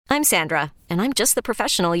I'm Sandra, and I'm just the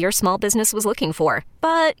professional your small business was looking for.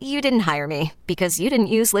 But you didn't hire me because you didn't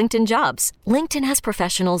use LinkedIn Jobs. LinkedIn has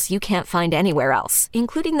professionals you can't find anywhere else,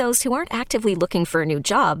 including those who aren't actively looking for a new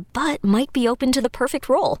job, but might be open to the perfect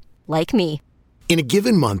role, like me. In a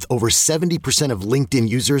given month, over 70% of LinkedIn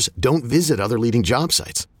users don't visit other leading job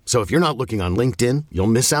sites. So if you're not looking on LinkedIn, you'll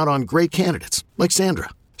miss out on great candidates like Sandra.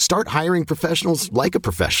 Start hiring professionals like a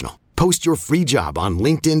professional. Post your free job on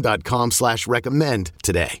linkedin.com/recommend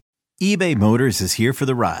today. eBay Motors is here for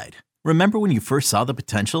the ride. Remember when you first saw the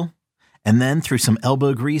potential? And then through some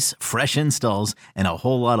elbow grease, fresh installs, and a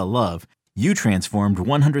whole lot of love, you transformed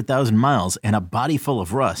 100,000 miles and a body full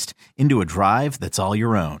of rust into a drive that's all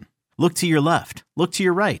your own. Look to your left. Look to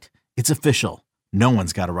your right. It's official. No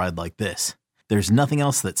one's got a ride like this. There's nothing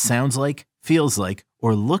else that sounds like, feels like,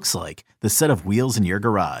 or looks like the set of wheels in your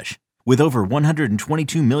garage. With over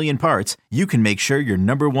 122 million parts, you can make sure your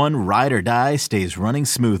number one ride or die stays running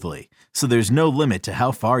smoothly. So there's no limit to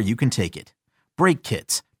how far you can take it. Brake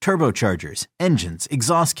kits, turbochargers, engines,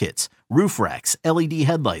 exhaust kits, roof racks, LED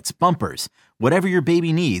headlights, bumpers, whatever your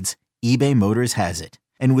baby needs, eBay Motors has it.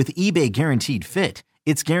 And with eBay Guaranteed Fit,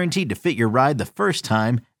 it's guaranteed to fit your ride the first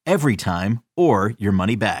time, every time, or your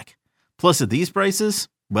money back. Plus at these prices,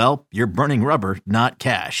 well, you're burning rubber, not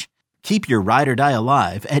cash. Keep your ride or die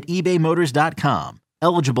alive at ebaymotors.com.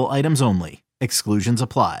 Eligible items only. Exclusions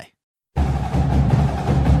apply.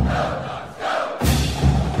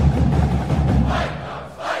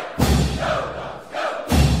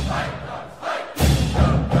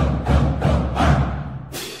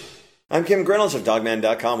 I'm Kim Reynolds of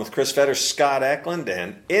Dogman.com with Chris Fetter, Scott Eklund,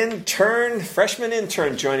 and freshman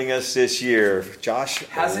intern joining us this year, Josh.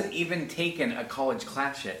 Hasn't even taken a college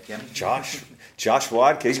class yet, Kim. Josh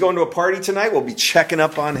Wadka. He's going to a party tonight. We'll be checking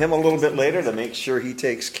up on him a little bit later to make sure he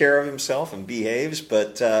takes care of himself and behaves.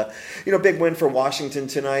 But, big win for Washington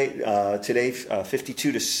tonight. Today,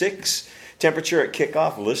 52-6. Temperature at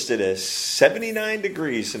kickoff listed as 79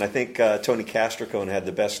 degrees, and I think Tony Castricone had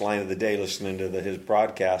the best line of the day listening to his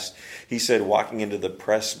broadcast. He said walking into the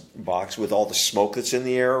press box with all the smoke that's in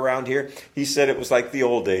the air around here, he said it was like the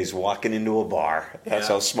old days walking into a bar. That's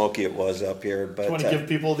how smoky it was up here. But, do you want to give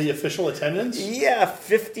people the official attendance? Yeah,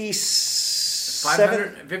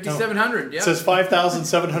 5,700, yeah. It says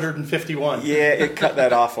 5,751. Yeah, it cut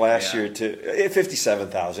that off last year to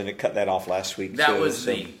 57,000. It cut that off last week. That was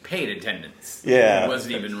the paid attendance. Yeah. It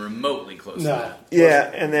wasn't even remotely close to that. Yeah,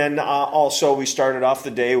 and then also we started off the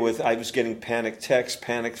day with, I was getting panicked texts,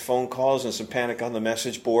 panicked phone calls, and some panic on the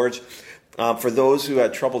message boards. For those who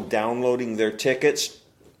had trouble downloading their tickets,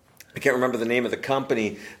 I can't remember the name of the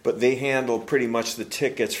company, but they handle pretty much the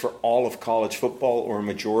tickets for all of college football or a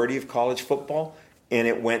majority of college football, and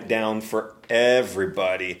it went down for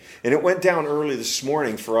everybody. And it went down early this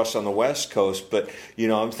morning for us on the West Coast, but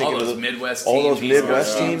I'm thinking all those of Midwest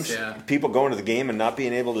teams, yeah. People going to the game and not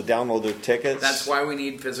being able to download their tickets. That's why we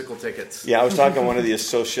need physical tickets. Yeah, I was talking to one of the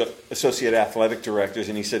associate athletic directors,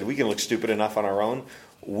 and he said, we can look stupid enough on our own.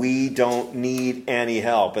 We don't need any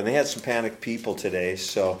help. And they had some panicked people today.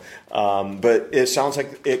 So, but it sounds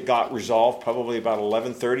like it got resolved probably about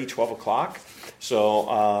 11:30, 12 o'clock.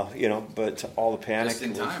 So, but all the panic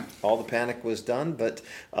was done. But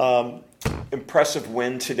impressive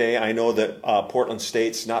win today. I know that Portland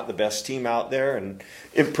State's not the best team out there, and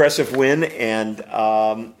impressive win. And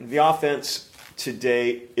the offense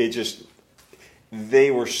today,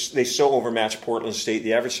 they so overmatched Portland State.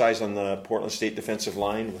 The average size on the Portland State defensive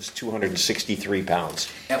line was 263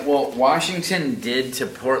 pounds. And, well, Washington did to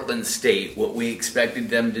Portland State what we expected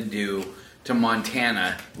them to do to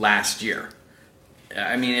Montana last year.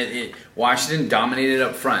 I mean, Washington dominated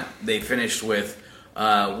up front. They finished with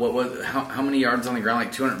how many yards on the ground?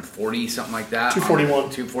 Like 240, something like that. 241.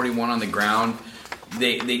 241 on the ground.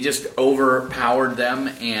 They just overpowered them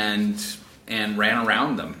and ran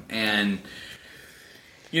around them. And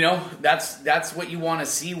that's what you want to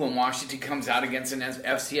see when Washington comes out against an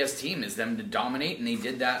FCS team, is them to dominate, and they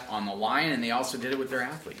did that on the line, and they also did it with their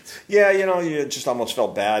athletes. Yeah, you just almost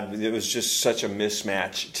felt bad. It was just such a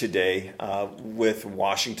mismatch today with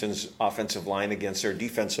Washington's offensive line against their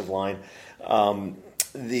defensive line.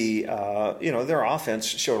 Their offense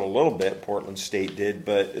showed a little bit, Portland State did,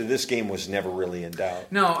 but this game was never really in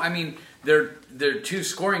doubt. No, I mean, their two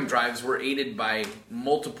scoring drives were aided by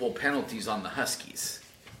multiple penalties on the Huskies.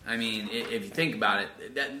 I mean, if you think about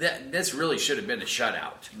it, this really should have been a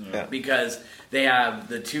shutout. Yeah. Because they have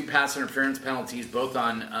the two pass interference penalties, both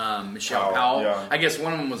on Michelle Powell. Yeah. I guess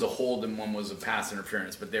one of them was a hold and one was a pass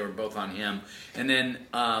interference, but they were both on him. And then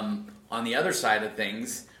on the other side of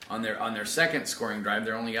things, on their second scoring drive,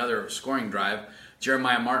 their only other scoring drive,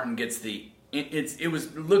 Jeremiah Martin gets the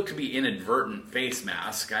it looked to be inadvertent face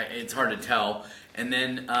mask. It's hard to tell. And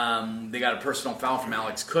then they got a personal foul from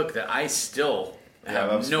Alex Cook that I still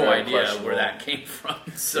have no idea where that came from.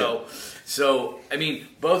 So I mean,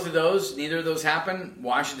 neither of those happened.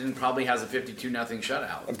 Washington probably has a 52-0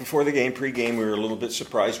 shutout. Before the game, pregame, we were a little bit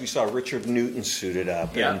surprised. We saw Richard Newton suited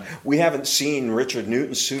up. Yeah. And we haven't seen Richard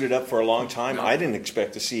Newton suited up for a long time. No. I didn't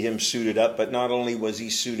expect to see him suited up, but not only was he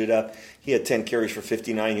suited up, he had 10 carries for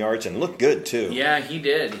 59 yards and looked good too. Yeah, he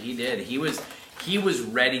did. He was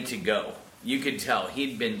ready to go. You could tell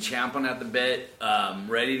he'd been champing at the bit,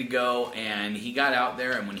 ready to go, and he got out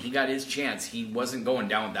there. And when he got his chance, he wasn't going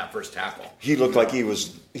down with that first tackle. He looked like he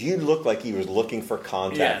was looking for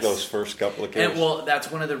contact those first couple of carries. And well, that's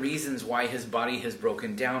one of the reasons why his body has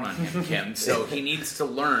broken down on him, Kim. So he needs to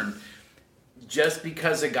learn. Just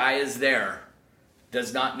because a guy is there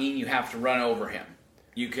does not mean you have to run over him.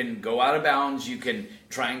 You can go out of bounds. You can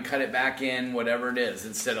try and cut it back in, whatever it is,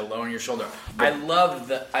 instead of lowering your shoulder. I love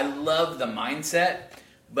the mindset,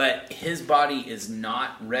 but his body is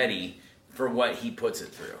not ready for what he puts it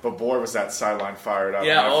through. But boy, was that sideline fired up.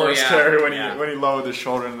 Yeah, first carry when he lowered his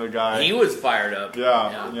shoulder into the guy. He was fired up.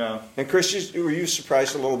 Yeah. And Chris, were you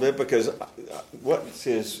surprised a little bit because what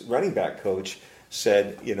his running back coach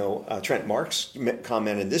said, Trent Marks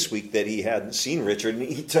commented this week that he hadn't seen Richard.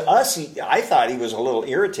 And I thought he was a little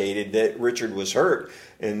irritated that Richard was hurt.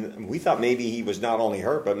 And we thought maybe he was not only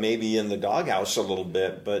hurt, but maybe in the doghouse a little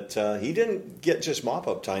bit. But he didn't get just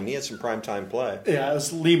mop-up time. He had some primetime play. Yeah, it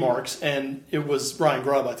was Lee Marks, and it was Brian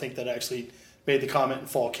Grubb, I think, that actually made the comment in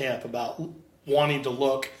fall camp about wanting to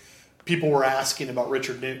look. People were asking about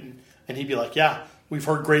Richard Newton, and he'd be like, yeah, we've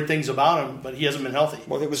heard great things about him, but he hasn't been healthy.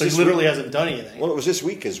 Well, so he literally hasn't done anything. Well, it was this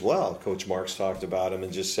week as well. Coach Marks talked about him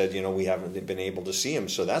and just said, we haven't been able to see him.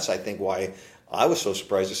 So that's, I think, why I was so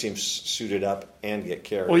surprised to see him suited up and get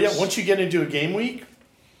carries. Well, yeah, once you get into a game week,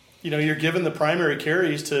 you're given the primary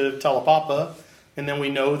carries to Talapapa, and then we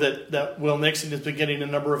know that Will Nixon has been getting a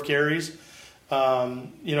number of carries.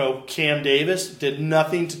 Cam Davis did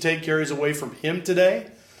nothing to take carries away from him today.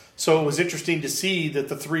 So it was interesting to see that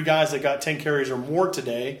the three guys that got 10 carries or more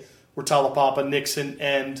today were Talapapa, Nixon,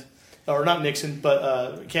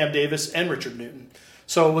 Cam Davis and Richard Newton.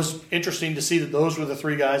 So it was interesting to see that those were the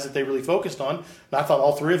three guys that they really focused on. And I thought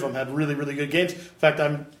all three of them had really, really good games. In fact,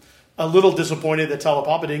 I'm a little disappointed that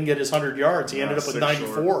Talapapa didn't get his 100 yards. He ended up with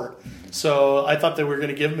 94. Short. So I thought they were going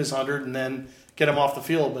to give him his 100 and then get him off the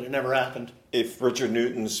field, but it never happened. If Richard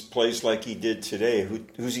Newton plays like he did today,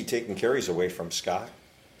 who's he taking carries away from, Scott?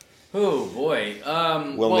 Oh, boy.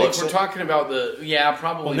 Well, if we're talking about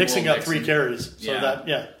probably. Well, Nixon got 3 carries. So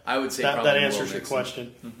I would say that answers your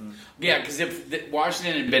question. Mm-hmm. Yeah, because if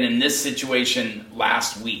Washington had been in this situation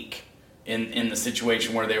last week, in the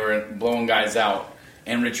situation where they were blowing guys out,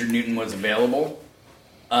 and Richard Newton was available,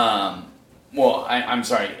 I'm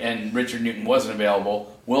sorry, and Richard Newton wasn't available,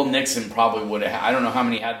 Will Nixon probably would have. I don't know how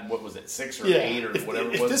many had. What was it, 6 or 8 or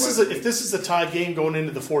whatever? If this is a tied game going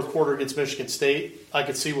into the fourth quarter against Michigan State, I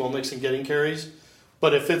could see Will Nixon getting carries.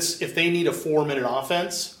 But if they need a 4-minute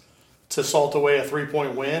offense to salt away a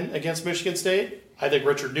 3-point win against Michigan State, I think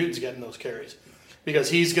Richard Newton's getting those carries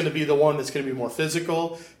because he's going to be the one that's going to be more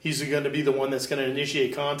physical. He's going to be the one that's going to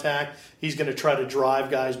initiate contact. He's going to try to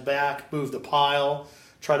drive guys back, move the pile,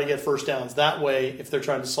 try to get first downs that way if they're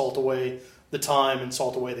trying to salt away the time and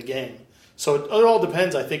salt away the game. So it all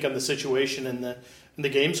depends, I think, on the situation and the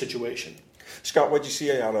game situation. Scott, what did you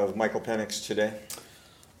see out of Michael Penix today?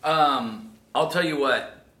 I'll tell you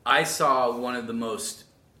what. I saw one of the most,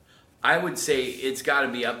 I would say it's got to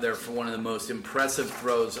be up there for one of the most impressive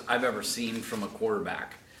throws I've ever seen from a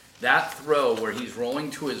quarterback. That throw where he's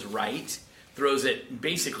rolling to his right, throws it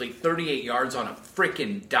basically 38 yards on a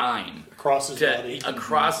freaking dime. Across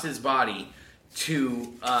his body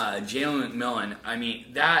to Jalen McMillan. I mean,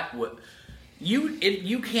 that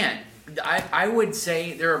you can't. I would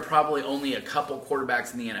say there are probably only a couple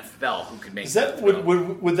quarterbacks in the NFL who could make that throw.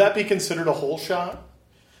 Would that be considered a hole shot?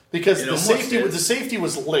 Because the safety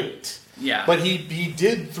was late. Yeah. But he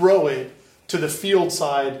did throw it to the field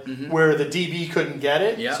side where the DB couldn't get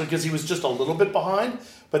it. Yeah. So because he was just a little bit behind.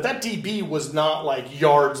 But that DB was not like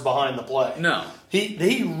yards behind the play. No.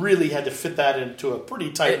 He really had to fit that into a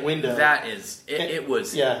pretty tight window. It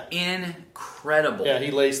was incredible. Yeah,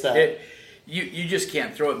 he laced that. You just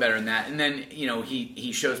can't throw it better than that. And then,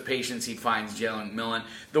 he shows patience. He finds Jalen McMillan.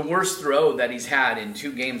 The worst throw that he's had in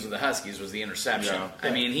 2 games with the Huskies was the interception. Yeah.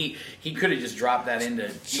 I mean, he could have just dropped that into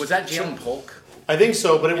 – was that Jalen Polk? I think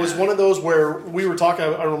so, but it was one of those where we were talking –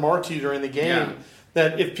 I remarked to you during the game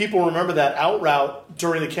that if people remember that out route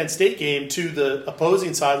during the Kent State game to the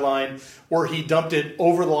opposing sideline where he dumped it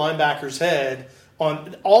over the linebacker's head,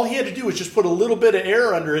 all he had to do was just put a little bit of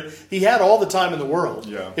air under it. He had all the time in the world.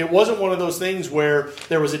 Yeah. It wasn't one of those things where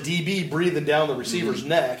there was a DB breathing down the receiver's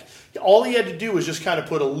neck. All he had to do was just kind of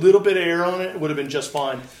put a little bit of air on it. It would have been just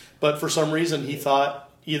fine. But for some reason, he thought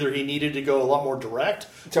either he needed to go a lot more direct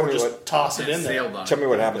or just toss it in there. Tell me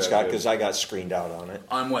what happened, Scott, because I got screened out on it.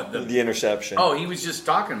 On what? The interception. Oh, he was just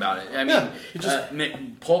talking about it. I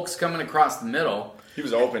mean, Polk's coming across the middle. He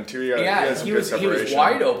was open too. He was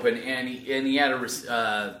wide open, and he had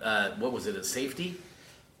a what was it? A safety?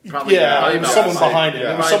 Probably someone behind him. Yeah.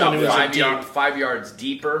 There was someone who was 5 yards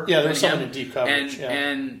deeper. Yeah, there was someone in deep coverage.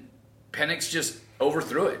 And Penix just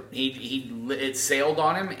overthrew it. It sailed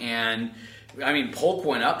on him, and I mean Polk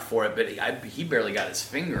went up for it, but he barely got his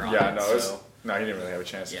finger on it. No, he didn't really have a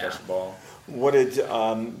chance to catch the ball. What did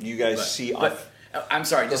you guys see? I'm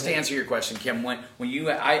sorry, just to answer your question, Kim. When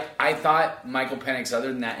I thought Michael Penix,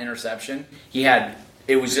 other than that interception,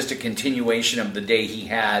 it was just a continuation of the day he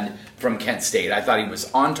had from Kent State. I thought he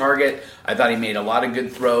was on target. I thought he made a lot of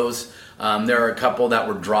good throws. There are a couple that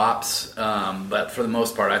were drops, but for the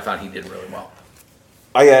most part, I thought he did really well.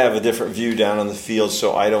 I have a different view down on the field,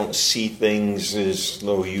 so I don't see things as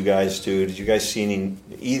though you guys do. Did you guys see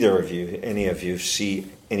any of you see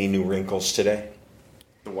any new wrinkles today?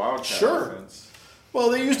 The Wildcat Sure. offense. Well,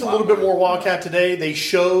 they used a little bit more Wildcat today. They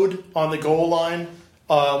showed on the goal line,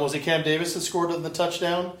 was it Cam Davis that scored the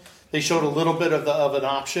touchdown? They showed a little bit of an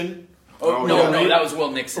option. Oh, no, that was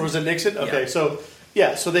Will Nixon. Or was it Nixon? Okay, so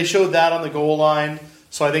they showed that on the goal line.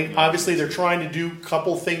 So I think obviously they're trying to do a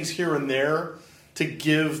couple things here and there to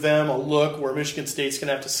give them a look where Michigan State's going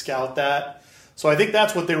to have to scout that. So I think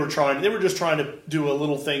that's what they were trying. They were just trying to do a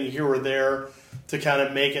little thing here or there to kind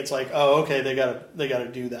of make it like, oh, okay, they got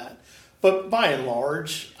to do that. But by and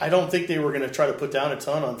large, I don't think they were going to try to put down a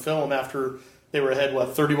ton on film after they were ahead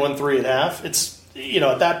 31-3 at half. It's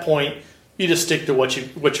at that point you just stick to what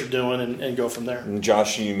you're doing and go from there. And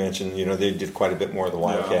Josh, you mentioned they did quite a bit more of the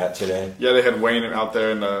Wildcat today. Yeah, they had Wayne out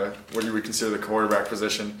there in what you would consider the quarterback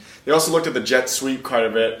position. They also looked at the jet sweep quite a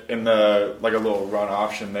bit in a little run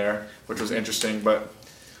option there, which was interesting. But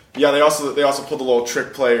yeah, they also pulled a little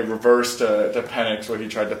trick play reverse to Penix where he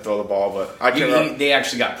tried to throw the ball, but I can't. They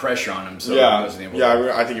actually got pressure on him, so he wasn't able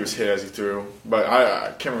to. I think he was hit as he threw, but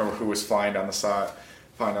I can't remember who was flying down the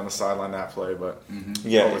sideline that play, but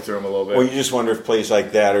overthrew him a little bit. Well, you just wonder if plays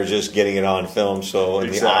like that are just getting it on film, so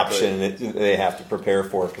in the option they have to prepare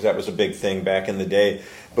for it, because that was a big thing back in the day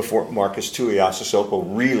before Marcus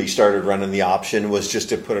Tuiasosopo really started running the option, was just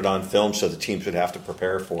to put it on film so the teams would have to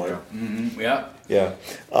prepare for it. Mm-hmm. Yeah.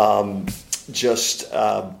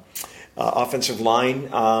 Offensive line,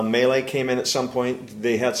 Melee came in at some point.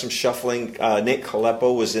 They had some shuffling. Nate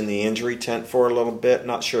Caleppo was in the injury tent for a little bit.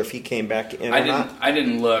 Not sure if he came back in or not. I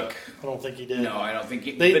didn't look. I don't think he did. No, I don't think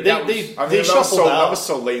he. They shuffled out. That was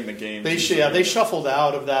so late in the game. They shuffled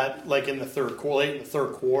out of that late in the third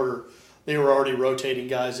quarter. They were already rotating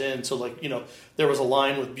guys in. So there was a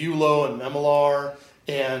line with Bulow and Memelar,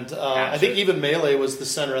 and I think even Melee was the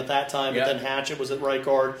center at that time. But then Hatchett was at right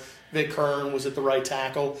guard. Vic Kern was at the right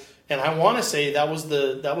tackle. And I want to say that was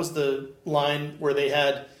the line where they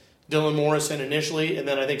had Dylan Morrison initially, and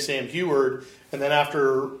then I think Sam Heward, and then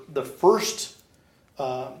after the first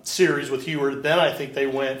series with Heward, then I think they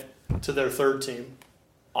went to their third team.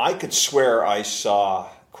 I could swear I saw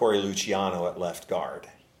Corey Luciano at left guard.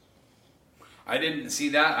 I didn't see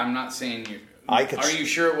that. I'm not saying you. Are you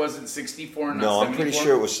sure it wasn't 64? No, I'm 74?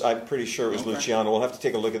 pretty sure it was Luciano. We'll have to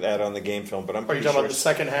take a look at that on the game film. But I'm pretty sure. Are you talking about the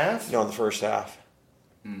second half? No, the first half.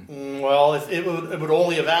 Well, it would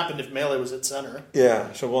only have happened if Melee was at center.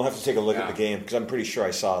 Yeah, so we'll have to take a look at the game because I'm pretty sure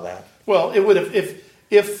I saw that. Well, it would have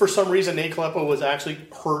if for some reason Nate Caleppo was actually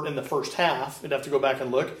hurt in the first half. I'd have to go back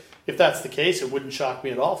and look. If that's the case, it wouldn't shock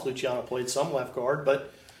me at all if Luciano played some left guard.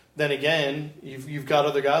 But then again, you've got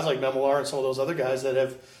other guys like Memelar and some of those other guys that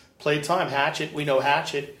have played time. Hatchett, we know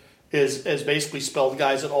Hatchett has basically spelled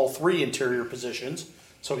guys at all three interior positions,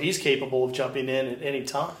 so he's capable of jumping in at any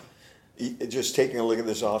time. Just taking a look at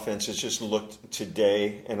this offense, it just looked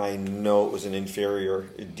today, and I know it was an inferior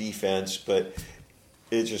defense, but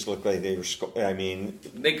it just looked like they were. I mean,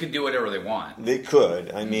 they could do whatever they want. They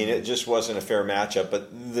could. I mean, it just wasn't a fair matchup. But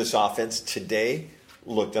this offense today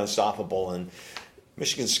looked unstoppable, and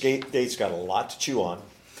Michigan State's got a lot to chew on.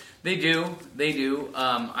 They do.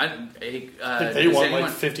 I think they won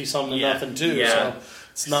like 50-something to nothing too. Yeah.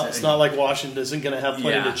 So it's not like Washington isn't going to have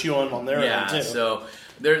plenty to chew on their end too. So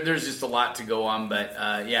there's just a lot to go on, but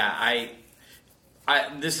I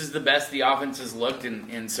This is the best the offense has looked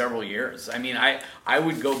in several years. I mean, I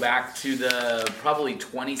would go back to the probably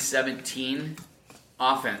 2017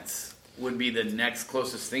 offense would be the next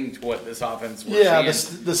closest thing to what this offense was. Yeah,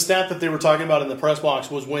 the stat that they were talking about in the press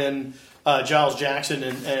box was when Giles Jackson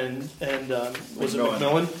and was it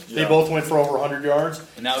McMillan? Yeah. They both went for over 100 yards.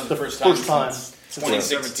 And that was the first time since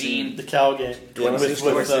 2016. The Cal game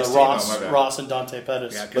with Ross and Dante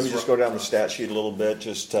Pettis. Let me just go down the stat sheet a little bit,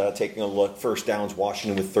 just taking a look. First downs,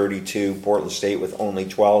 Washington with 32, Portland State with only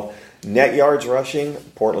 12. Net yards rushing,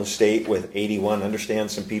 Portland State with 81. Understand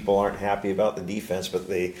some people aren't happy about the defense, but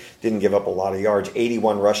they didn't give up a lot of yards.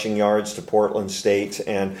 81 rushing yards to Portland State,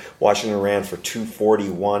 and Washington ran for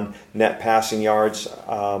 241 net passing yards.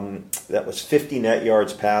 That was 50 net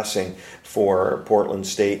yards passing for Portland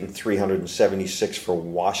State and 376 for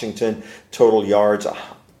Washington. Total yards,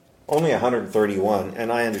 only 131,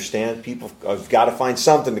 and I understand people have got to find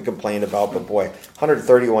something to complain about, but boy,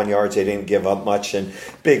 131 yards, they didn't give up much, and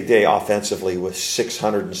big day offensively with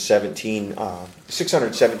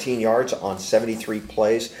 617 yards on 73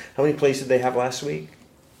 plays. How many plays did they have last week?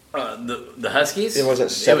 The Huskies? It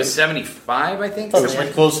was 75, I think. It was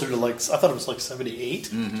like closer to I thought it was like 78.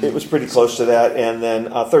 Mm-hmm. It was pretty close to that. And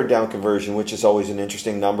then third down conversion, which is always an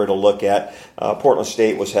interesting number to look at. Portland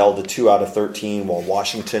State was held to 2 out of 13, while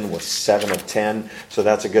Washington was 7 of 10. So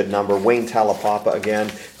that's a good number. Wayne Talapapa,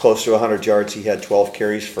 again, close to 100 yards. He had 12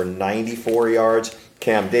 carries for 94 yards.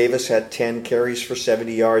 Cam Davis had 10 carries for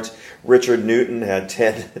 70 yards. Richard Newton had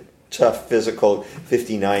 10 tough physical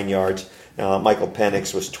 59 yards. Michael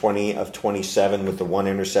Penix was 20 of 27 with the one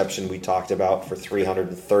interception we talked about for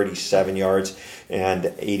 337 yards and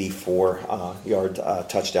 84-yard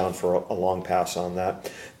touchdown for a long pass on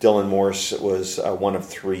that. Dylan Morris was 1 of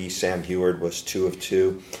 3. Sam Heward was 2 of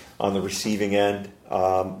 2. On the receiving end,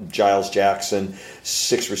 Giles Jackson,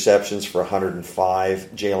 6 receptions for 105.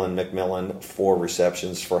 Jalen McMillan, 4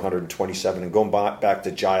 receptions for 127. And going back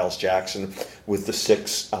to Giles Jackson with the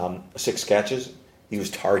 6 catches, he was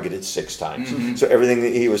targeted 6 times. Mm-hmm. So everything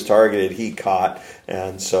that he was targeted, he caught.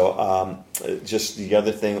 And so just the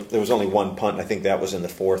other thing, there was only 1 punt. I think that was in the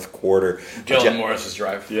fourth quarter. Dylan Morris's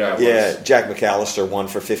drive. Yeah, Jack McAllister won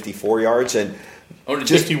for 54 yards. And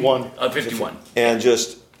 51. 51. And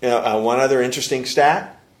just one other interesting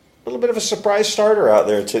stat, a little bit of a surprise starter out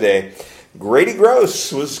there today. Grady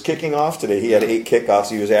Gross was kicking off today. He had 8 kickoffs.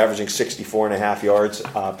 He was averaging 64.5 yards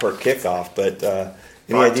per kickoff. But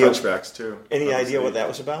any idea? Touchbacks too. Any idea what that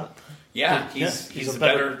was about? Yeah, he's a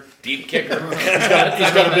better deep kicker. he's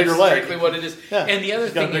got a bigger leg. Exactly what it is. Yeah, and the other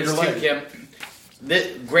thing is too, Kim.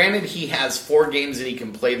 Granted, he has 4 games that he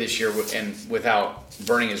can play this year without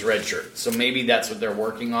burning his red shirt. So maybe that's what they're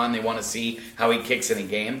working on. They want to see how he kicks in a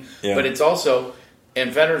game. Yeah. But it's also,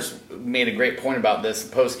 and Fetters made a great point about this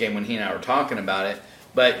post game when he and I were talking about it.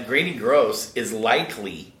 But Grady Gross is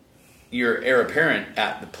likely your heir apparent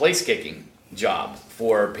at the place kicking job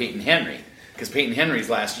for Peyton Henry, because Peyton Henry's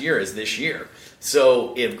last year is this year.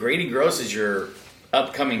 So if Grady Gross is your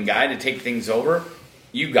upcoming guy to take things over,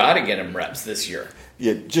 you got to get him reps this year.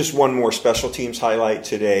 Yeah, just one more special teams highlight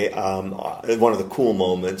today. One of the cool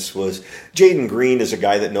moments was Jaden Green is a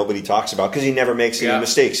guy that nobody talks about because he never makes any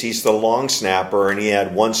mistakes. He's the long snapper, and he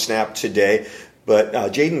had 1 snap today. But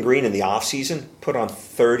Jaden Green in the offseason put on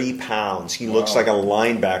 30 pounds. He looks like a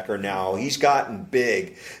linebacker now. He's gotten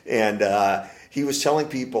big. And he was telling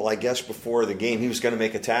people, I guess, before the game, he was going to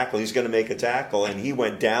make a tackle. He's going to make a tackle. And he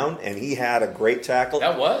went down, and he had a great tackle.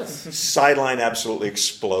 That was. Sideline absolutely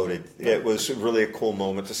exploded. It was really a cool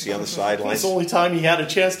moment to see on the sideline. It's the only time he had a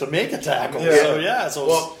chance to make a tackle. Yeah.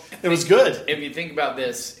 So it was good. If you think about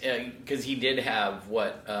this, because he did have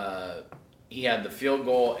he had the field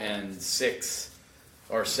goal and 7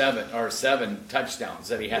 touchdowns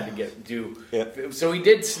that he had to do. Yeah. So he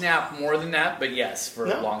did snap more than that, but yes, for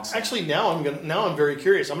a long snap. Actually, now I'm very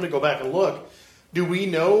curious. I'm going to go back and look. Do we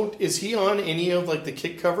know, is he on any of the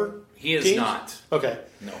kick cover? He is teams? Not. Okay.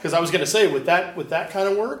 No. Because I was going to say with that kind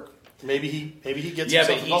of work, maybe he gets. Yeah,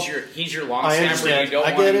 but he's your long snapper. You don't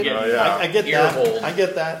want to get I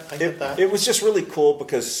get that. It was just really cool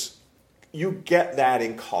because you get that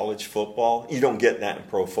in college football. You don't get that in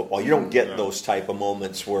pro football. You don't get those type of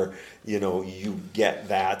moments where, you get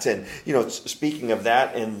that. And, speaking of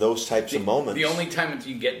that and those types of moments. The only time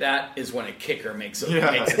you get that is when a kicker makes a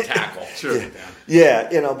tackle. Sure. Yeah,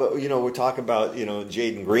 but, we're talking about,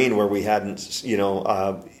 Jaden Green where we hadn't,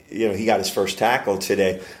 he got his first tackle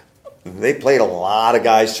today. They played a lot of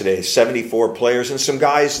guys today, 74 players, and some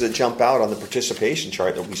guys that jump out on the participation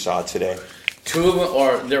chart that we saw today. 2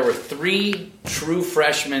 of them, there were 3 true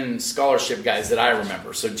freshman scholarship guys that I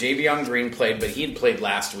remember. So Javion Green played, but he had played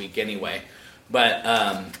last week anyway. But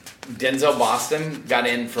Denzel Boston got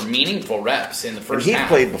in for meaningful reps in the first And half.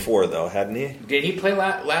 he played before, though, hadn't he? Did he play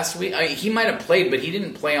last week? He might have played, but he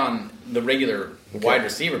didn't play on the regular wide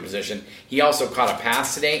receiver position. He also caught a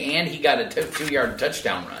pass today, and he got a 2-yard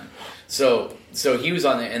touchdown run. So he was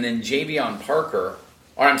on there. And then Javon Parker,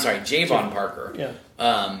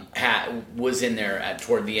 was in there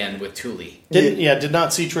toward the end with Thule. Did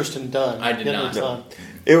not see Tristan Dunn. I did not. No.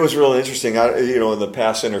 It was really interesting. In the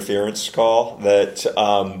pass interference call that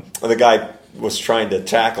the guy was trying to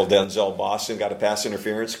tackle Denzel Boston, got a pass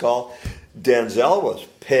interference call. Denzel was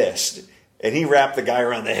pissed, and he wrapped the guy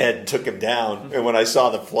around the head and took him down. And when I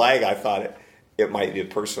saw the flag, I thought it might be a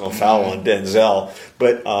personal foul on Denzel.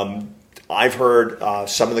 But I've heard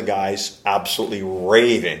some of the guys absolutely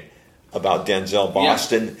raving about Denzel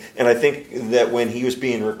Boston. Yeah. And I think that when he was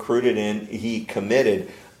being recruited and he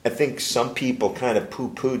committed, I think some people kind of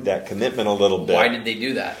poo-pooed that commitment a little bit. Why did they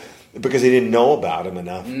do that? Because they didn't know about him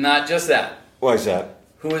enough. Not just that. Why is that?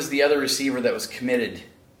 Who was the other receiver that was committed?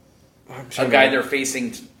 A guy they're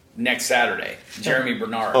facing next Saturday, Jeremy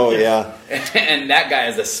Bernard. Oh, yeah. And that guy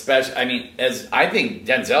is a special. I think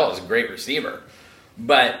Denzel is a great receiver,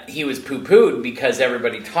 but he was poo-pooed because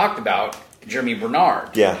everybody talked about Jeremy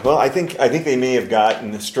Bernard. Yeah, well, I think they may have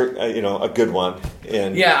gotten a good one.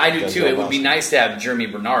 Yeah, I do too. It would be nice to have Jeremy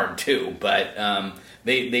Bernard too, but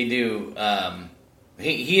they do.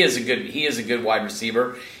 He is a good wide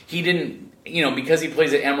receiver. He didn't, because he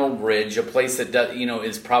plays at Emerald Ridge, a place that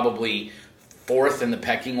is probably fourth in the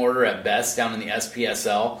pecking order at best down in the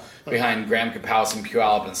SPSL behind Graham Kapowski and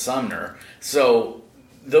Puyallup and Sumner. So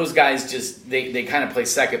those guys just they kind of play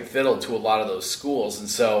second fiddle to a lot of those schools, and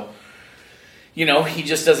so. He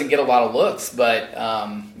just doesn't get a lot of looks, but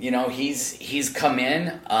he's come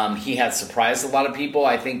in. He has surprised a lot of people.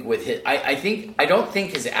 I think with I don't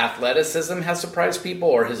think his athleticism has surprised people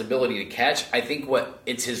or his ability to catch. I think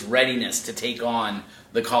it's his readiness to take on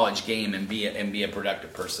the college game and be a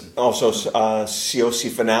productive person. Also, Siosi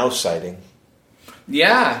Finau sighting.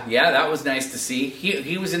 Yeah, that was nice to see.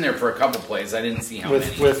 He was in there for a couple plays. I didn't see how many.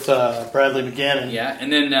 With Bradley McGannon. Yeah, and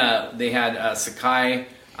then they had Sakai.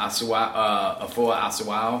 Afua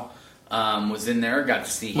Asawao was in there. Got to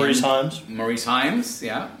see him. Maurice Himes,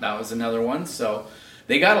 yeah, that was another one. So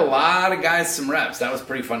they got a lot of guys some reps. That was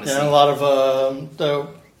pretty fun to see. A lot of the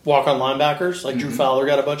walk-on linebackers, like Drew Fowler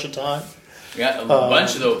got a bunch of time. Yeah, a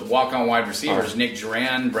bunch of the walk-on wide receivers. Nick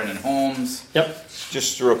Duran, Brendan Holmes. Yep.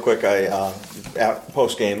 Just real quick, at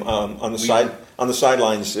post-game, on the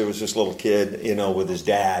sidelines, there was this little kid, with his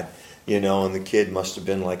dad. And the kid must have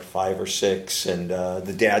been like 5 or 6, and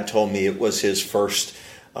the dad told me it was his first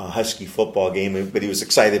Husky football game, but he was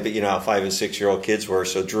excited. But how 5 and 6-year-old kids were.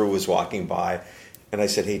 So Drew was walking by, and I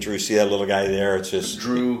said, "Hey, Drew, see that little guy there? It's just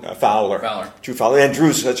Drew Fowler. Drew Fowler." And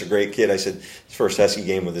Drew's such a great kid. I said his first Husky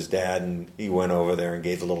game with his dad, and he went over there and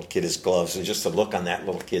gave the little kid his gloves, and just the look on that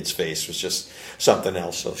little kid's face was just something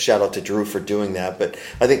else. So shout out to Drew for doing that. But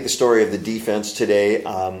I think the story of the defense today,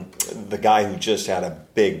 the guy who just had a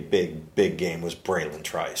big game was Braylon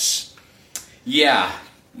Trice. Yeah,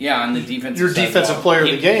 on the defensive Your side. defensive player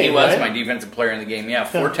of the game, He was right? my defensive player in the game, yeah.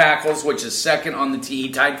 4 tackles, which is second on the team. He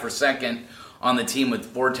tied for second on the team with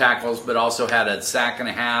 4 tackles, but also had a sack and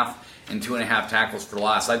a half and 2.5 tackles for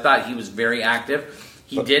loss. I thought he was very active.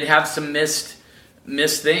 He did have some missed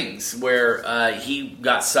things where he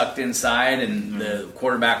got sucked inside and the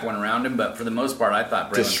quarterback went around him, but for the most part, I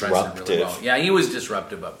thought Braylon Trice did really well. Yeah, he was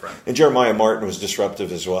disruptive up front. And Jeremiah Martin was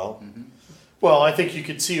disruptive as well. Mm-hmm. Well, I think you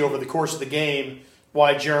could see over the course of the game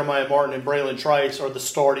why Jeremiah Martin and Braylon Trice are the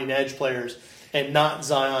starting edge players and not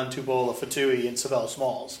Zion Tubola-Fatui and Savell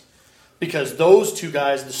Smalls. Because those two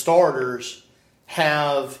guys, the starters,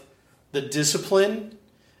 have the discipline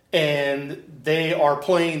and they are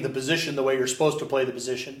playing the position the way you're supposed to play the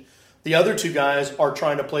position. The other two guys are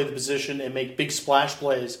trying to play the position and make big splash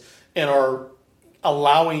plays and are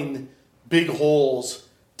allowing big holes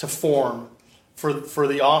to form for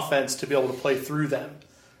the offense to be able to play through them.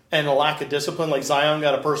 And a lack of discipline, like Zion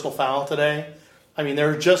got a personal foul today. I mean, there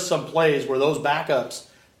are just some plays where those backups,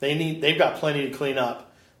 they've got plenty to clean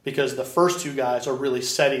up because the first two guys are really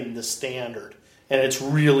setting the standard. And it's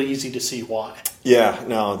real easy to see why. Yeah,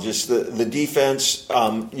 no, just the defense.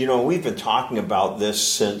 We've been talking about this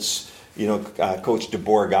since, Coach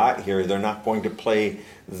DeBoer got here. They're not going to play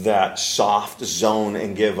that soft zone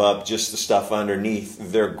and give up just the stuff underneath.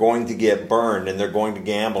 They're going to get burned, and they're going to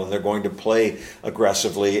gamble, and they're going to play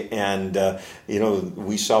aggressively. And,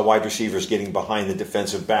 we saw wide receivers getting behind the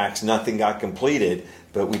defensive backs. Nothing got completed,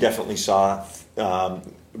 but we definitely saw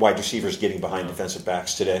wide receivers getting behind defensive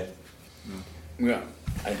backs today. Yeah.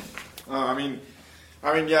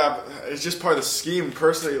 I mean, yeah, it's just part of the scheme.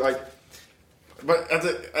 Personally, but at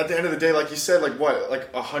the end of the day, like you said,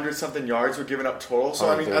 100-something yards were given up total. So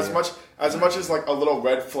I mean, as much as a little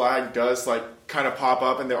red flag does kind of pop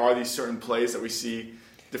up, and there are these certain plays that we see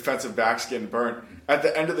defensive backs getting burnt. At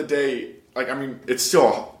the end of the day, it's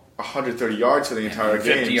still 130 yards for the entire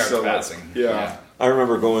game. 50 yards passing. Yeah. I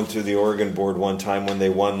remember going through the Oregon board one time when they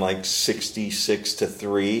won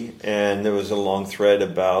 66-3, and there was a long thread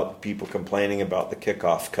about people complaining about the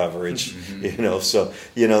kickoff coverage. So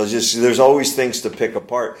there's always things to pick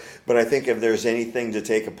apart. But I think if there's anything to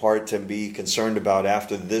take apart to be concerned about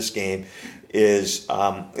after this game, is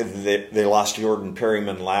they lost Jordan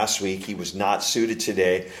Perryman last week. He was not suited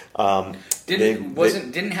today.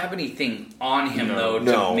 Didn't have anything on him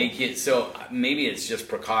to make it so. Maybe it's just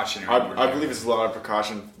precautionary. I believe it's a lot of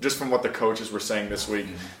precaution. Just from what the coaches were saying this week,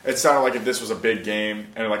 it sounded like if this was a big game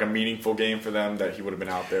and a meaningful game for them, that he would have been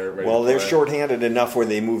out there. Well, they're shorthanded enough where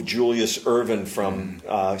they moved Julius Irvin from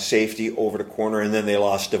safety over to corner, and then they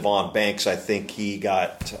lost Devon Banks. I think he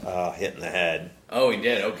got hit in the head. Oh, he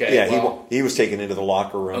did? Okay. Yeah, he was taken into the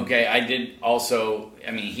locker room. Okay, I did also...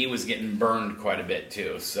 he was getting burned quite a bit,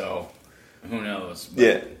 too, so who knows? But.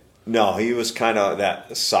 Yeah. No, he was kind of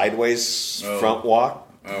that sideways front walk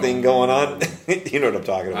thing going on. You know what I'm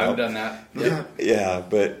talking about. I've done that. Yeah,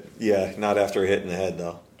 but not after a hit in the head,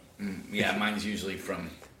 though. Yeah, mine's usually from...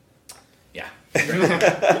 Yeah.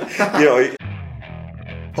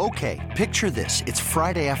 Okay, picture this. It's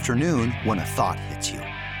Friday afternoon when a thought hits you.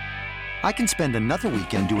 I can spend another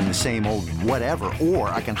weekend doing the same old whatever, or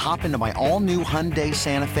I can hop into my all-new Hyundai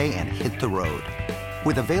Santa Fe and hit the road.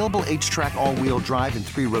 With available H-Track all-wheel drive and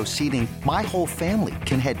 3-row seating, my whole family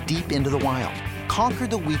can head deep into the wild. Conquer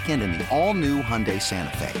the weekend in the all-new Hyundai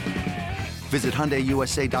Santa Fe. Visit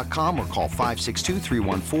HyundaiUSA.com or call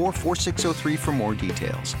 562-314-4603 for more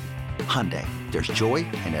details. Hyundai, there's joy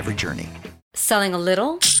in every journey. Selling a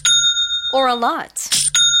little or a lot?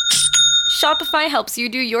 Shopify helps you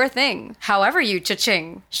do your thing, however you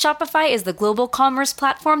cha-ching. Shopify is the global commerce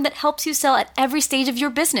platform that helps you sell at every stage of your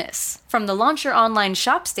business. From the launch your online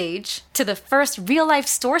shop stage, to the first real-life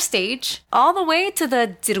store stage, all the way to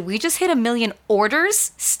the did we just hit 1 million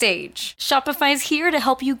orders stage. Shopify's here to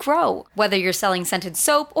help you grow. Whether you're selling scented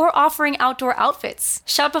soap or offering outdoor outfits,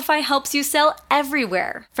 Shopify helps you sell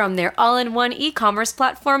everywhere. From their all-in-one e-commerce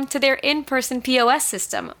platform to their in-person POS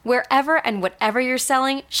system, wherever and whatever you're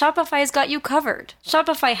selling, Shopify's got you covered.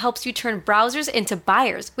 Shopify helps you turn browsers into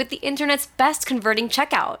buyers with the internet's best converting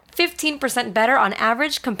checkout. 15% better on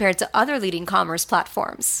average compared to other leading commerce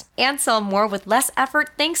platforms. And sell more with less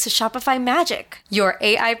effort thanks to Shopify Magic, your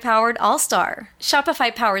AI-powered all-star.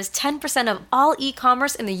 Shopify powers 10% of all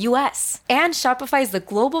e-commerce in the U.S. And Shopify is the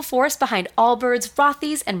global force behind Allbirds,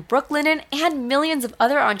 Rothy's, and Brooklinen, and millions of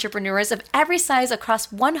other entrepreneurs of every size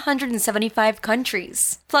across 175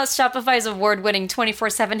 countries. Plus, Shopify's award-winning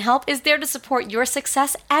 24/7 help is there to support your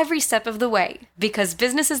success every step of the way. Because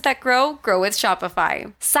businesses that grow with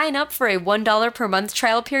Shopify. Sign up for a $1 per month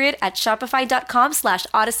trial period at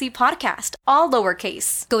shopify.com/Odyssey Podcast, all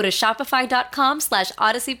lowercase. Go to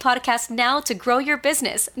shopify.com/Odyssey Podcast now to grow your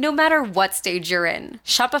business, no matter what stage you're in.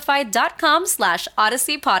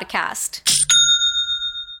 Shopify.com/Odyssey Podcast.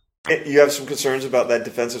 You have some concerns about that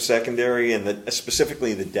defensive secondary and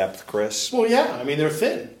specifically the depth, Chris? Well, yeah. They're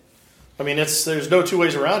thin. There's no two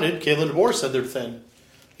ways around it. Kalen DeBoer said they're thin.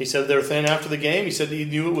 He said they're thin after the game. He said he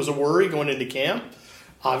knew it was a worry going into camp.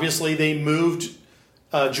 Obviously, they moved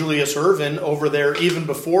Julius Irvin over there even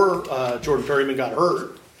before Jordan Perryman got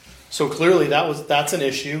hurt. So clearly that's an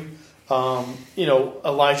issue.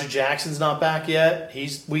 Elijah Jackson's not back yet.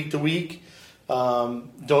 He's week to week.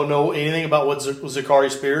 Don't know anything about what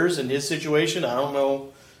Zachary Spears and his situation. I don't know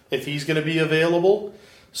if he's going to be available.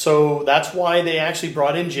 So that's why they actually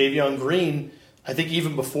brought in Javion Green, I think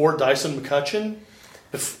even before Dyson McCutcheon.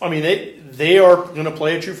 They are going to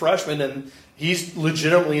play a true freshman, and he's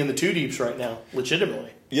legitimately in the two deeps right now.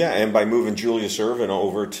 Legitimately. Yeah, and by moving Julius Irvin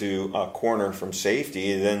over to corner from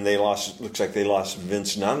safety, then looks like they lost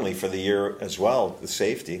Vince Nunley for the year as well, the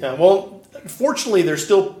safety. Yeah, well, fortunately, they're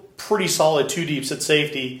still pretty solid two deeps at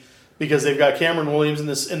safety because they've got Cameron Williams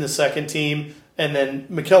in the second team, and then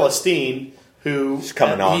Mikel Esteen, who's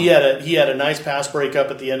coming on. He had a nice pass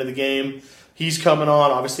breakup at the end of the game. He's coming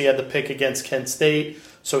on. Obviously, had the pick against Kent State,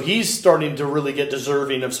 so he's starting to really get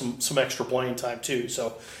deserving of some extra playing time too.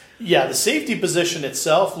 So, yeah, the safety position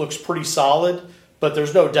itself looks pretty solid, but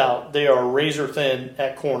there's no doubt they are razor thin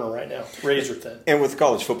at corner right now. Razor thin. And with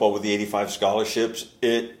college football, with the 85 scholarships,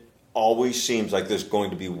 it always seems like there's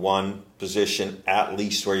going to be one position at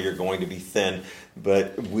least where you're going to be thin,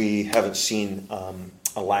 but we haven't seen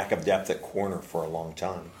a lack of depth at corner for a long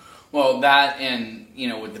time. Well, that and,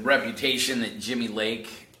 with the reputation that Jimmy Lake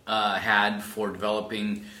had for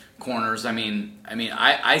developing corners,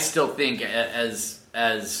 I still think as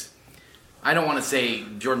I don't want to say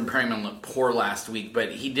Jordan Perryman looked poor last week,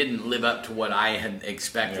 but he didn't live up to what I had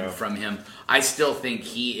expected from him. I still think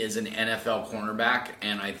he is an NFL cornerback,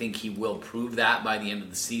 and I think he will prove that by the end of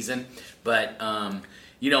the season. But,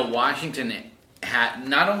 Washington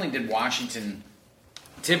not only did Washington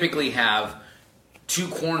typically have two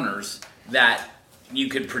corners that you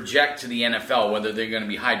could project to the NFL, whether they're going to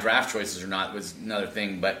be high draft choices or not was another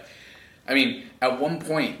thing. But, at one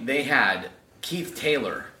point they had Keith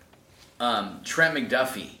Taylor, Trent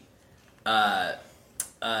McDuffie, Kyler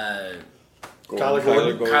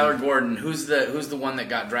Gordon, who's the one that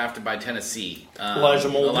got drafted by Tennessee, Elijah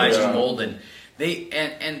Molden.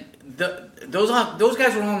 Those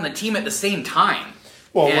guys were all on the team at the same time.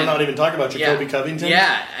 Well, we're not even talking about Jacoby Covington.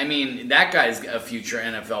 Yeah, that guy's a future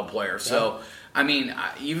NFL player. So,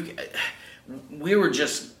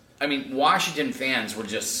 Washington fans were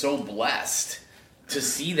just so blessed to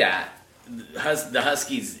see that the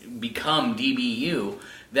Huskies become DBU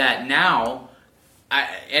that now,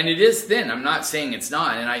 and it is thin. I'm not saying it's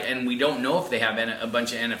not, and we don't know if they have a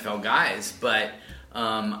bunch of NFL guys, but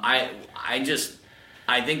I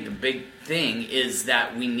think the big thing is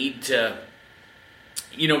that we need to,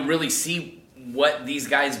 really see what these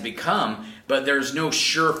guys become, but there's no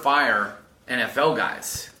surefire NFL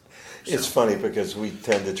guys. So. It's funny because we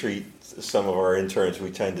tend to treat some of our interns,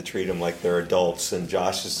 them like they're adults, and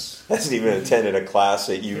Josh hasn't even attended a class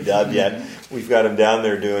at UW yet. We've got him down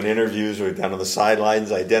there doing interviews. We're down on the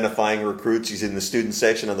sidelines identifying recruits. He's in the student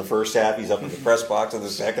section in the first half. He's up in the press box in the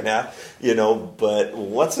second half. But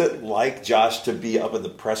what's it like, Josh, to be up in the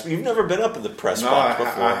press? You've never been up in the press box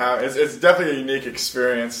before. I have. It's definitely a unique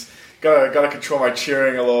experience. Gotta control my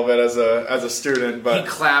cheering a little bit as a student. But he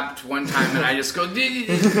clapped one time, and I just go,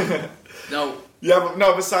 no. Yeah, but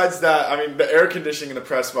no, besides that, the air conditioning in the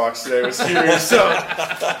press box today was huge.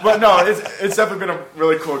 But no, it's definitely been a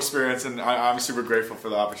really cool experience, and I'm super grateful for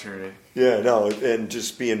the opportunity. Yeah, no, and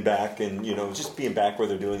just being back and, just being back where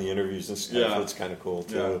they're doing the interviews and stuff, it's kind of cool,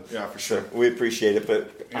 too. Yeah, for sure. So we appreciate it,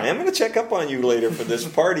 but I am going to check up on you later for this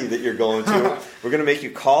party that you're going to. We're going to make you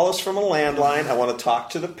call us from a landline. I want to talk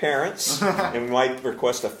to the parents, and we might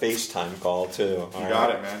request a FaceTime call, too. You got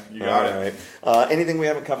it, man. You got it. Right. Anything we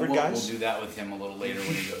haven't covered, guys? We'll do that with him a little later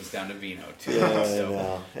when he goes down to Vino, too.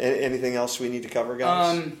 Yeah, anything else we need to cover,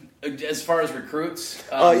 guys? As far as recruits?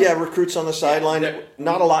 Recruits on the sideline.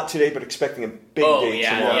 Not a lot today, but expecting a big day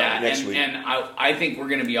tomorrow, next week. And I think we're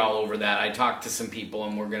going to be all over that. I talked to some people,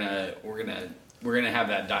 and we're gonna have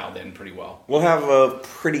that dialed in pretty well. We'll have a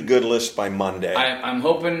pretty good list by Monday. I'm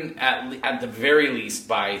hoping at the very least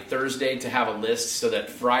by Thursday to have a list so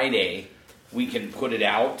that Friday we can put it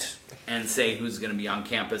out and say who's going to be on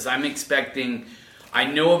campus. I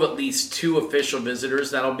know of at least 2 official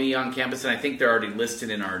visitors that'll be on campus, and I think they're already listed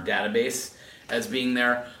in our database as being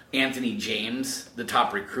there. Anthony James, the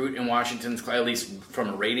top recruit in Washington's class, at least from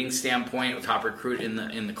a rating standpoint, a top recruit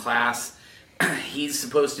in the class. He's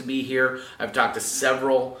supposed to be here. I've talked to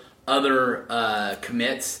several other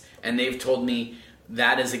commits, and they've told me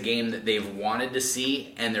that is a game that they've wanted to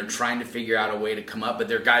see, and they're trying to figure out a way to come up. But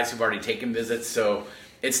they're guys who've already taken visits, so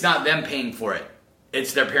it's not them paying for it.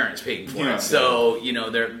 It's their parents paying for it. So,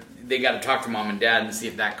 they got to talk to mom and dad and see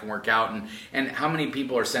if that can work out. And how many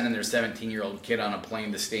people are sending their 17-year-old kid on a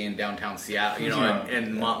plane to stay in downtown Seattle,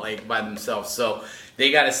 in Montlake by themselves. So they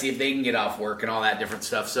got to see if they can get off work and all that different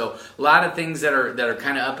stuff. So a lot of things that are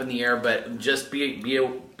kind of up in the air, but just be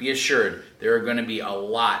assured there are going to be a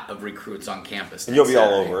lot of recruits on campus. And you'll be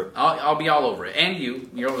all over it. I'll be all over it. And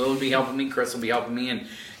you'll be helping me. Chris will be helping me. And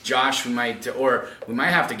Josh, we might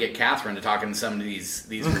have to get Catherine to talk to some of these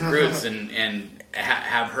recruits and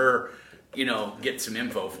have her, get some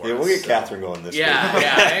info for us. Yeah, we'll get Catherine going this week. Yeah,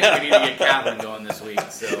 I think we need to get Catherine going this week.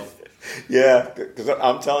 So. Yeah, because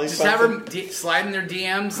I'm telling you just something. Have her slide in their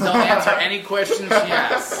DMs. They'll answer any questions she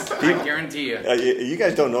asks. I guarantee you. You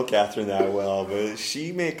guys don't know Catherine that well, but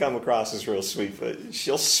she may come across as real sweet, but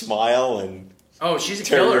she'll smile and... Oh, she's a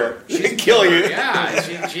killer. She's a killer.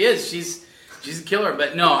 Yeah, she is. She's a killer.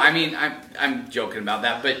 But no, I'm joking about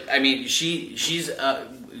that. But she's.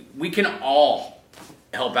 We can all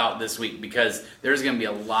help out this week because there's going to be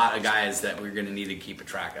a lot of guys that we're going to need to keep a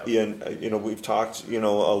track of. Yeah, and we've talked, a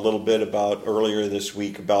little bit about earlier this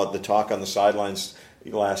week about the talk on the sidelines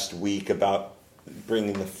last week about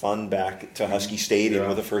bringing the fun back to Husky Stadium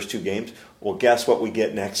with the first 2 games. Well, guess what we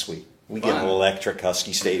get next week? We get an electric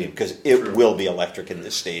Husky Stadium because it will be electric in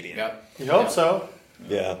this stadium. Yep. You hope so.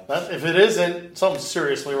 Yeah. If it isn't, something's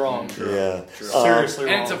seriously wrong. Yeah. Seriously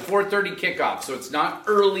wrong. And it's a 4:30 kickoff, so it's not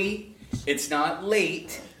early, it's not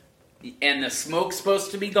late, and the smoke's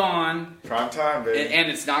supposed to be gone. Prime time, baby. And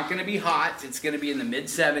it's not going to be hot. It's going to be in the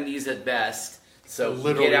mid-70s at best. So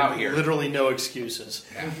literally, get out here. Literally no excuses.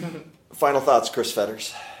 Final thoughts, Chris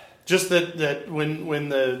Fetters. Just that when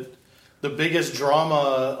the biggest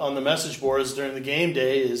drama on the message boards during the game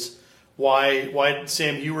day is why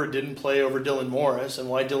Sam Heward didn't play over Dylan Morris and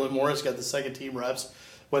why Dylan Morris got the second team reps.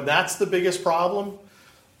 When that's the biggest problem,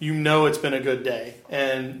 you know it's been a good day.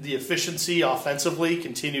 And the efficiency offensively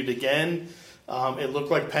continued again. It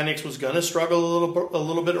looked like Penix was going to struggle a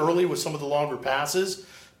little bit early with some of the longer passes,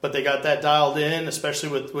 but they got that dialed in, especially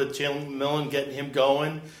with Jalen McMillan getting him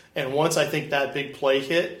going. And once I think that big play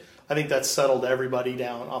hit, I think that settled everybody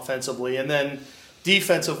down offensively. And then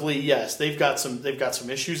defensively, yes, they've got some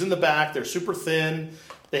issues in the back. They're super thin.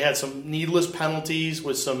 They had some needless penalties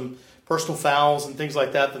with some personal fouls and things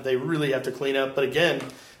like that they really have to clean up. But again,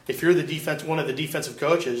 if you're one of the defensive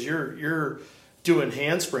coaches, you're doing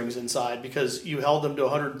handsprings inside because you held them to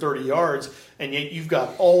 130 yards, and yet you've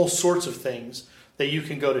got all sorts of things that you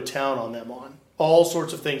can go to town on them on. All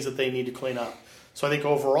sorts of things that they need to clean up. So I think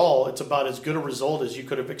overall, it's about as good a result as you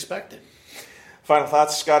could have expected. Final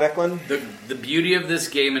thoughts, Scott Eklund? The beauty of this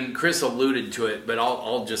game, and Chris alluded to it, but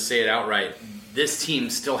I'll just say it outright. This team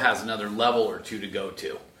still has another level or two to go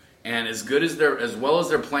to. And as well as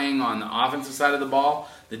they're playing on the offensive side of the ball,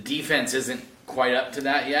 the defense isn't quite up to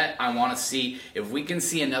that yet. I want to see if we can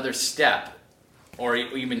see another step or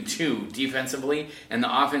even two defensively, and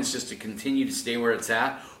the offense just to continue to stay where it's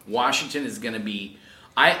at. Washington is going to be.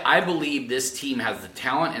 I believe this team has the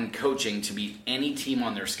talent and coaching to beat any team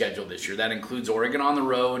on their schedule this year. That includes Oregon on the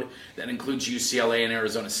road. That includes UCLA and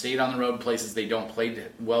Arizona State on the road, places they don't play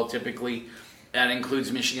well typically. That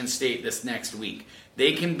includes Michigan State this next week.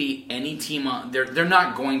 They can beat any team. They're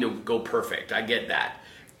not going to go perfect. I get that.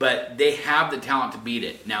 But they have the talent to beat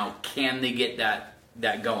it. Now, can they get that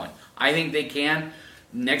going? I think they can.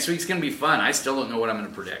 Next week's going to be fun. I still don't know what I'm going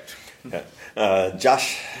to predict.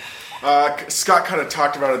 Josh? Scott kind of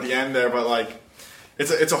talked about it at the end there, but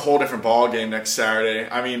it's a whole different ball game next Saturday.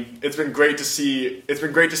 I mean, it's been great to see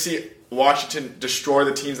Washington destroy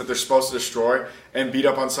the teams that they're supposed to destroy and beat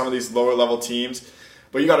up on some of these lower level teams.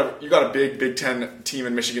 But you got a big Ten team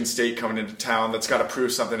in Michigan State coming into town that's got to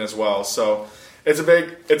prove something as well. So it's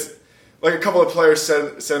like a couple of players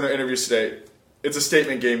said in their interviews today. It's a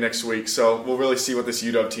statement game next week, so we'll really see what this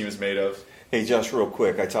UW team is made of. Hey, Josh, real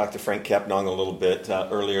quick. I talked to Frank Kapnong a little bit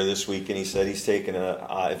earlier this week, and he said he's taken an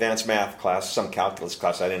advanced math class, some calculus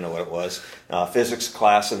class, I didn't know what it was, physics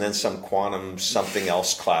class, and then some quantum something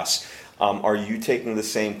else class. Are you taking the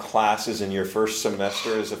same classes in your first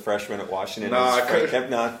semester as a freshman at Washington?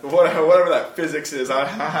 Whatever that physics is,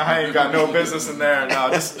 I ain't got no business in there. No,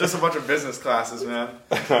 just a bunch of business classes, man.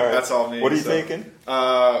 All right. That's all me. What are you taking?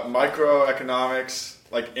 Microeconomics,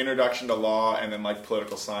 introduction to law, and then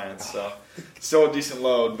political science. So still a decent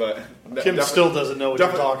load, but Kim still doesn't know what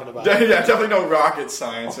you're talking about. Yeah, definitely no rocket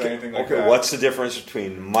science or anything like that. Okay, what's the difference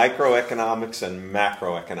between microeconomics and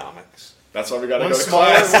macroeconomics? That's why we got to go to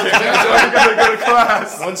class. That's why we got to go to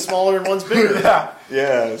class. One's smaller and one's bigger.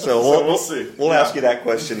 Yeah. So we'll see. We'll ask you that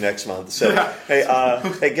question next month. So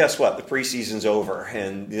hey, guess what? The preseason's over,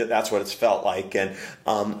 and that's what it's felt like. And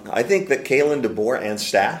I think that Kalen DeBoer and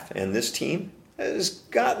staff and this team has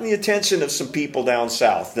gotten the attention of some people down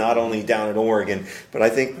south, not only down in Oregon, but I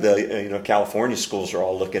think the California schools are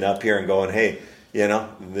all looking up here and going, hey,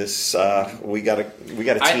 this we got a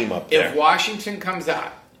team up there. If Washington comes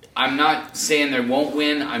out. I'm not saying they won't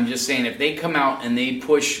win. I'm just saying if they come out and they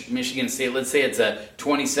push Michigan State, let's say it's a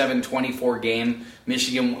 27-24 game,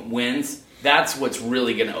 Michigan wins, that's what's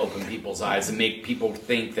really going to open people's eyes and make people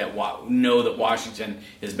think know that Washington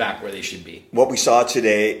is back where they should be. What we saw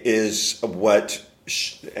today is what,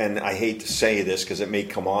 and I hate to say this because it may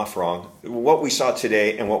come off wrong, what we saw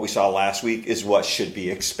today and what we saw last week is what should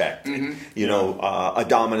be expected. Mm-hmm. A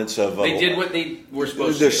dominance of... They did what they were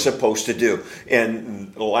supposed to do. They're supposed to do.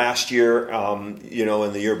 And last year, and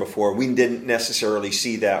the year before, we didn't necessarily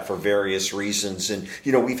see that for various reasons. And,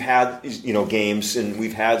 we've had, games and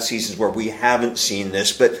we've had seasons where we haven't seen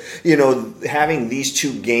this. But, having these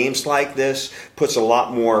two games like this puts a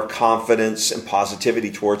lot more confidence and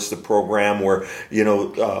positivity towards the program where,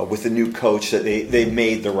 with the new coach that they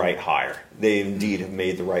made the right hire. They indeed have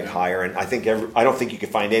made the right hire, and I don't think you can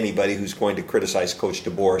find anybody who's going to criticize Coach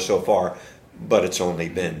DeBoer so far, but it's only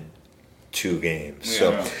been 2 games.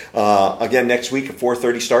 Yeah. So again, next week at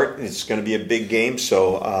 4:30 start. It's going to be a big game,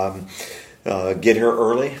 so get here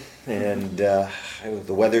early. And the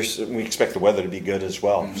we expect the weather to be good as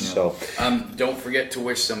well. Yeah. So, don't forget to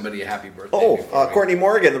wish somebody a happy birthday. Courtney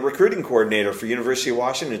Morgan, the recruiting coordinator for University of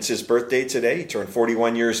Washington. It's his birthday today. He turned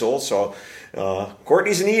 41 years old. So,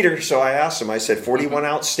 Courtney's an eater. So I asked him. I said,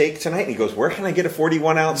 41-ounce steak tonight, and he goes, "Where can I get a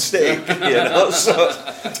 41-ounce steak?"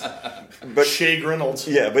 But Shea Reynolds.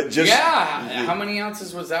 Yeah, but just how many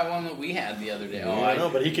ounces was that one that we had the other day? I know,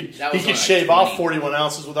 but he could shave off 41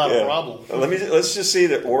 ounces without a problem. Let's just say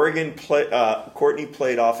that Courtney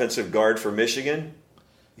played offensive guard for Michigan.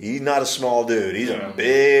 He's not a small dude. He's a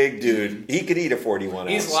big dude. He could eat a 41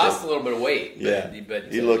 ounce. He's lost a little bit of weight.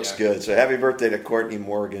 But he looks good. So happy birthday to Courtney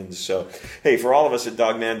Morgan. So, hey, for all of us at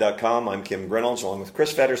dogman.com, I'm Kim Reynolds along with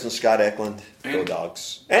Chris Fetters and Scott Eklund. Go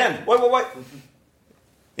Dogs. And, wait.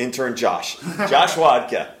 Intern Josh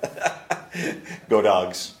Wadka. Go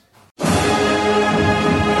Dogs.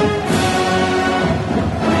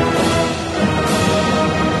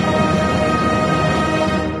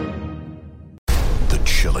 The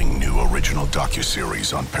chilling new original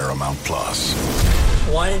docuseries on Paramount Plus.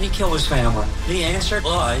 Why did he kill his family? The answer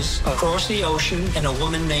lies across the ocean in a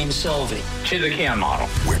woman named Sylvie. She's a Keon model.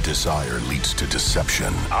 Where desire leads to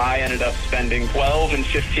deception. I ended up spending $12,000 and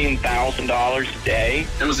 $15,000 a day.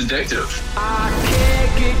 It was addictive. I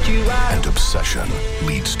can't get you out. And obsession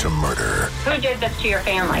leads to murder. Who did this to your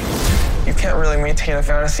family? You can't really maintain a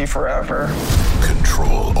fantasy forever.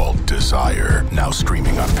 Control Alt Desire. Now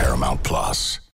streaming on Paramount Plus.